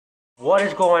What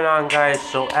is going on, guys?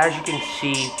 So as you can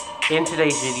see in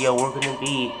today's video, we're going to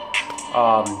be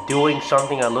doing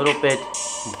something a little bit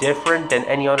different than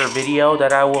any other video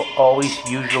that I will always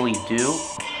usually do.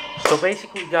 So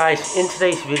basically, guys, in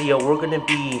today's video we're going to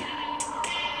be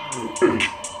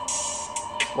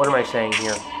what am I saying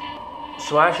here?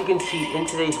 So as you can see in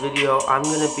today's video, I'm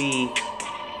going to be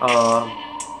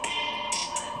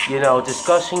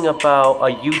discussing about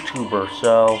a YouTuber.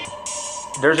 So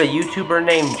there's a YouTuber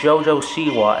named JoJo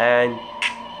Siwa, and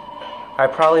I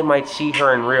probably might see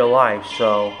her in real life.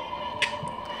 So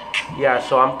yeah,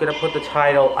 so I'm gonna put the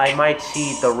title, I might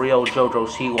see the real JoJo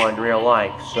Siwa in real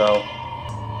life. So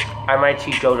I might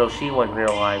see JoJo Siwa in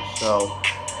real life. So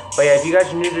but yeah, if you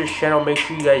guys are new to this channel, make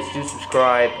sure you guys do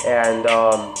subscribe. And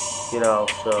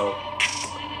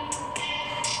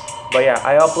but yeah,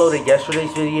 I uploaded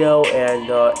yesterday's video, and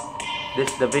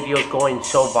the video is going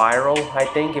so viral. I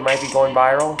think it might be going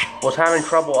viral. Was having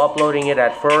trouble uploading it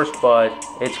at first, but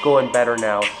it's going better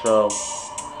now. So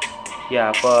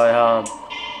yeah, but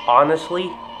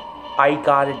honestly, I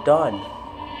got it done.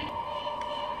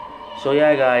 So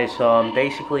yeah, guys,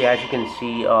 basically, as you can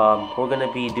see, we're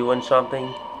gonna be doing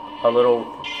something a little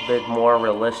bit more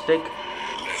realistic.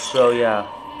 So yeah,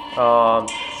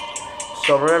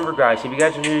 so remember, guys, if you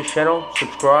guys are new to this channel,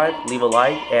 subscribe, leave a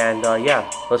like, and yeah,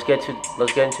 let's get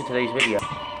into today's video.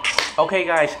 Okay,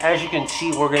 guys, as you can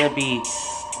see, we're gonna be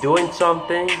doing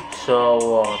something.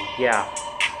 So yeah,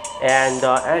 and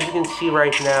as you can see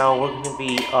right now, we're gonna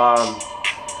be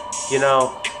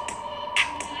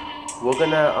we're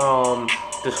gonna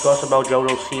discuss about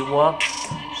JoJo Siwa.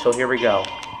 So here we go.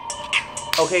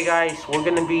 Okay, guys, we're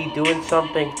gonna be doing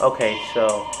something. Okay,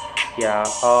 so yeah,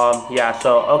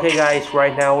 so okay, guys,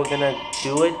 right now we're gonna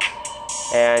do it,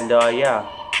 and yeah,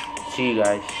 see you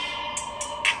guys.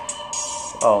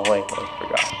 Oh wait, I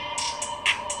forgot.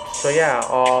 So yeah,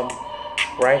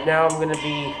 right now I'm gonna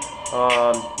be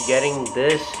getting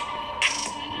this,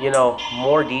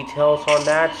 more details on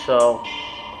that. So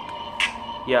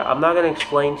yeah, I'm not gonna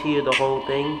explain to you the whole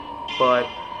thing, but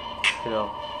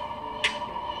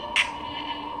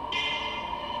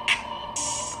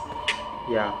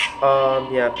yeah,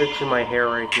 fixing my hair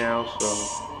right now, so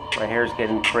my hair's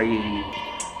getting crazy.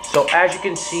 So as you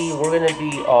can see, we're gonna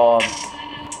be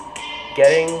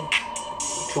getting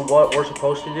to what we're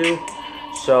supposed to do.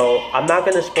 So I'm not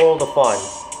gonna spoil the fun.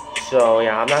 So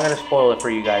yeah, I'm not gonna spoil it for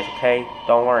you guys, okay?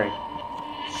 Don't worry.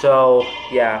 So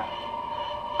yeah,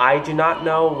 I do not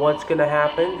know what's gonna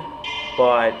happen,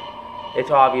 but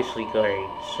it's obviously great.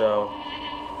 So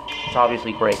it's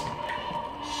obviously great.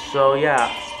 So yeah.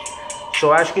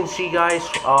 So as you can see, guys,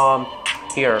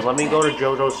 here, let me go to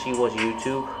JoJo Siwa's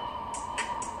YouTube.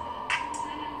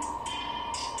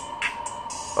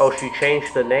 Oh, she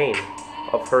changed the name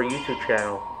of her YouTube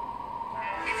channel.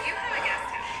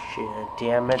 Shit,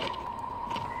 damn it.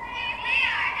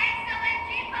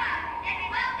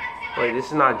 Wait, this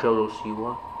is not JoJo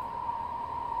Siwa.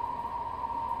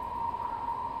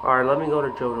 Alright, let me go to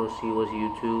JoJo Siwa's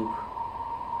YouTube.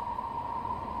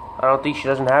 I don't think she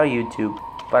doesn't have a YouTube,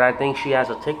 but I think she has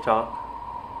a TikTok.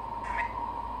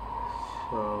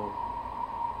 So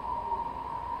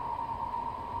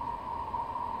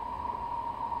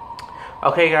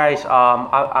okay, guys,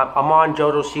 I'm on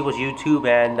JoJo Siwa's YouTube,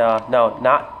 and no,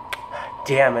 not,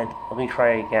 damn it, let me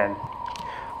try it again.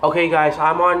 Okay, guys,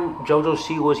 I'm on JoJo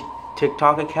Siwa's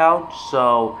TikTok account.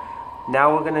 So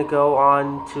now we're gonna go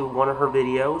on to one of her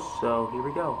videos. So here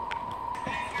we go.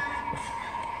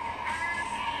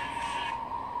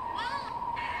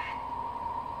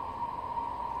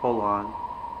 Hold on.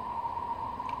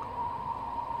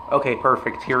 Okay,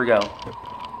 perfect. Here we go.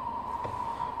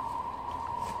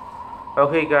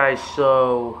 Okay, guys,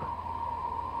 so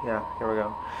yeah, here we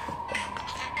go.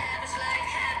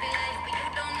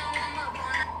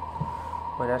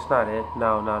 Wait, that's not it.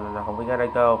 No. We gotta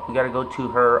go to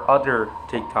her other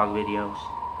TikTok videos.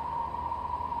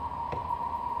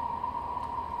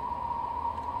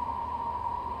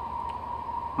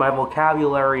 My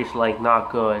vocabulary is like not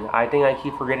good. I think I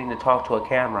keep forgetting to talk to a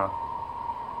camera.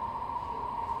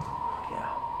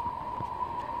 Yeah.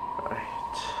 Alright.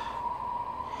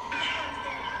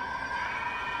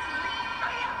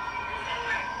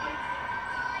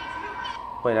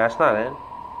 Wait, that's not it.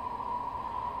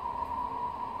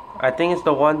 I think it's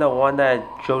the one that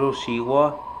JoJo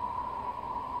Siwa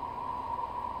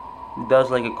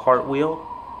does like a cartwheel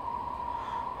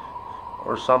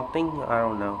or something. I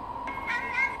don't know.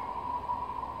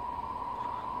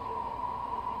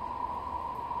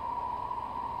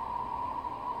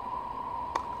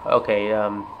 Okay,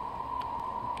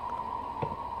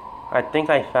 I think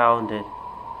I found it.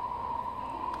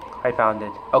 I found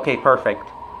it. Okay, perfect.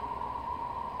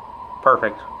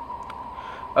 Perfect.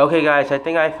 Okay, guys, I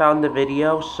think I found the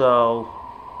video, so...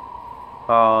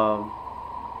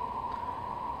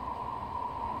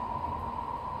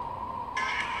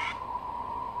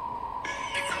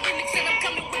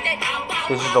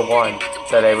 This is the one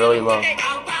that I really love.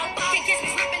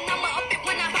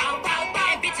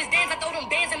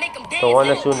 The one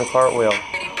that's doing the cartwheel.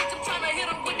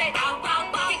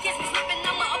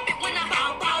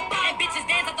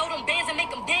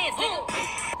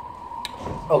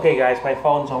 Okay guys, my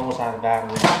phone's almost out of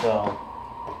battery, so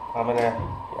I'm gonna,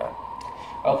 yeah.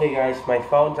 Okay guys, my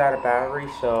phone's out of battery,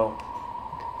 so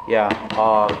yeah,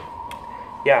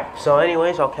 yeah, so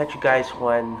anyways, I'll catch you guys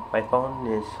when my phone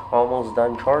is almost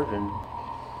done charging.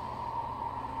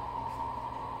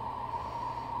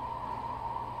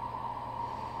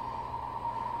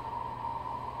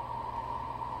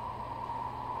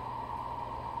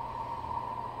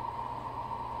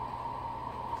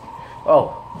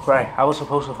 Oh, right, I was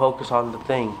supposed to focus on the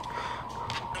thing.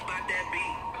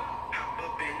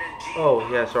 Oh,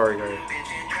 yeah, sorry guys.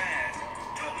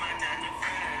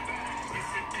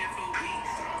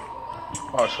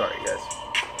 Oh, sorry guys.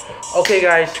 Okay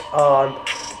guys,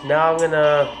 now I'm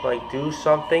gonna like do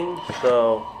something,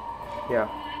 so yeah.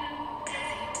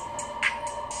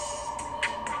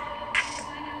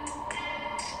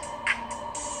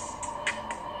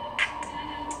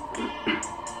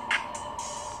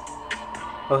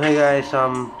 Okay guys,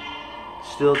 I'm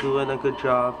still doing a good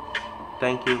job.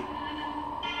 Thank you.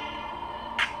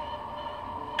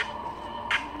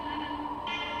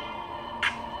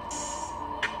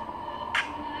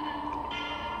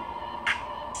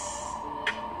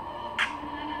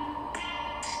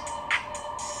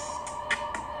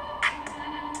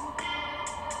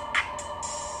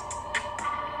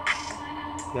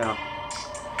 Yeah.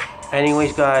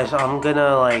 Anyways guys, I'm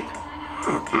gonna like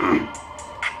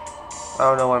I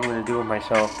don't know what I'm gonna do with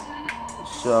myself.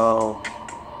 So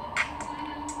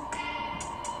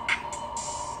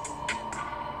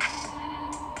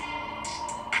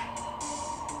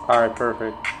alright,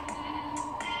 perfect.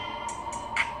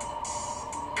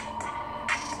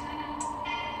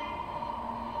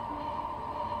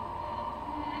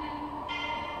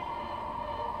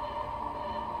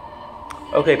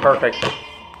 Okay, perfect.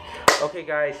 Okay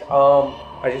guys,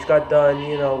 I just got done,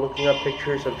 you know, looking up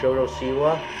pictures of JoJo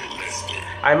Siwa.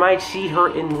 I might see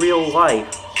her in real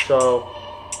life, so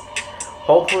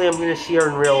hopefully I'm gonna see her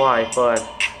in real life, but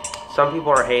some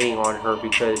people are hating on her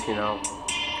because, you know,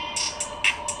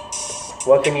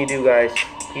 what can you do guys?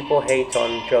 People hate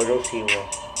on JoJo Siwa.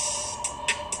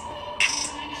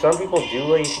 Some people do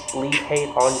leave hate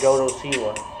on JoJo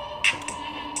Siwa.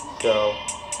 So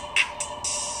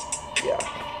yeah.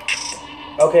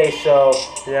 Okay, so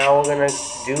now we're gonna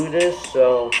do this,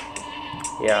 so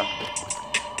yeah.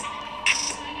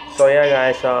 So yeah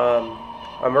guys,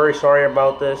 I'm very sorry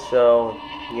about this, so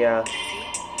yeah.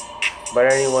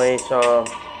 But anyways,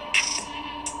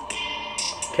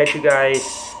 catch you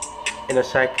guys in a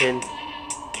second.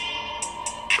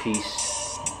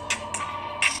 Peace.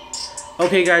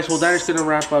 Okay guys, well that is gonna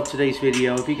wrap up today's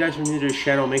video. If you guys are new to the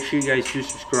channel, make sure you guys do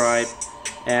subscribe.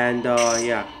 And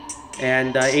yeah.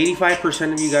 And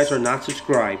 85% of you guys are not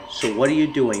subscribed. So what are you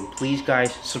doing? Please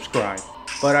guys, subscribe.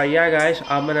 But yeah guys,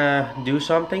 I'm gonna do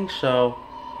something, so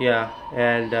yeah.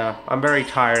 And I'm very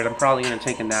tired. I'm probably gonna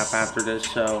take a nap after this,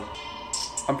 so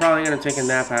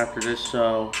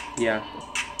yeah.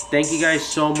 Thank you guys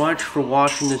so much for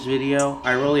watching this video.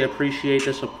 I really appreciate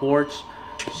the support.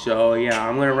 So yeah,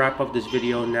 I'm gonna wrap up this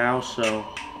video now, so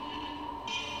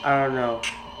I don't know.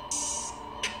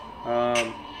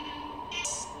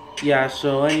 Yeah,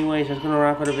 so anyways, that's gonna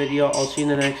wrap up the video. I'll see you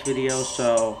in the next video,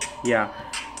 so yeah.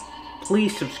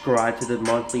 Please subscribe to the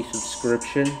monthly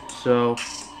subscription. So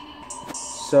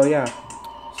yeah.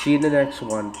 See you in the next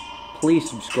one. Please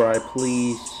subscribe,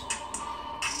 please.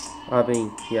 I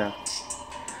mean, yeah.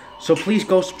 So please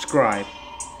go subscribe.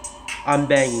 I'm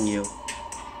begging you.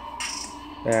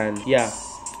 And yeah.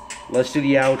 Let's do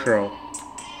the outro.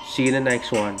 See you in the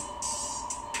next one.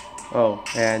 Oh,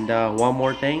 and one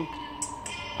more thing.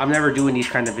 I'm never doing these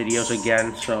kind of videos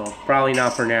again, so probably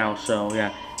not for now, so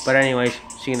yeah. But anyways,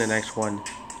 see you in the next one.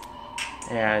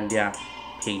 And yeah,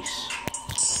 peace.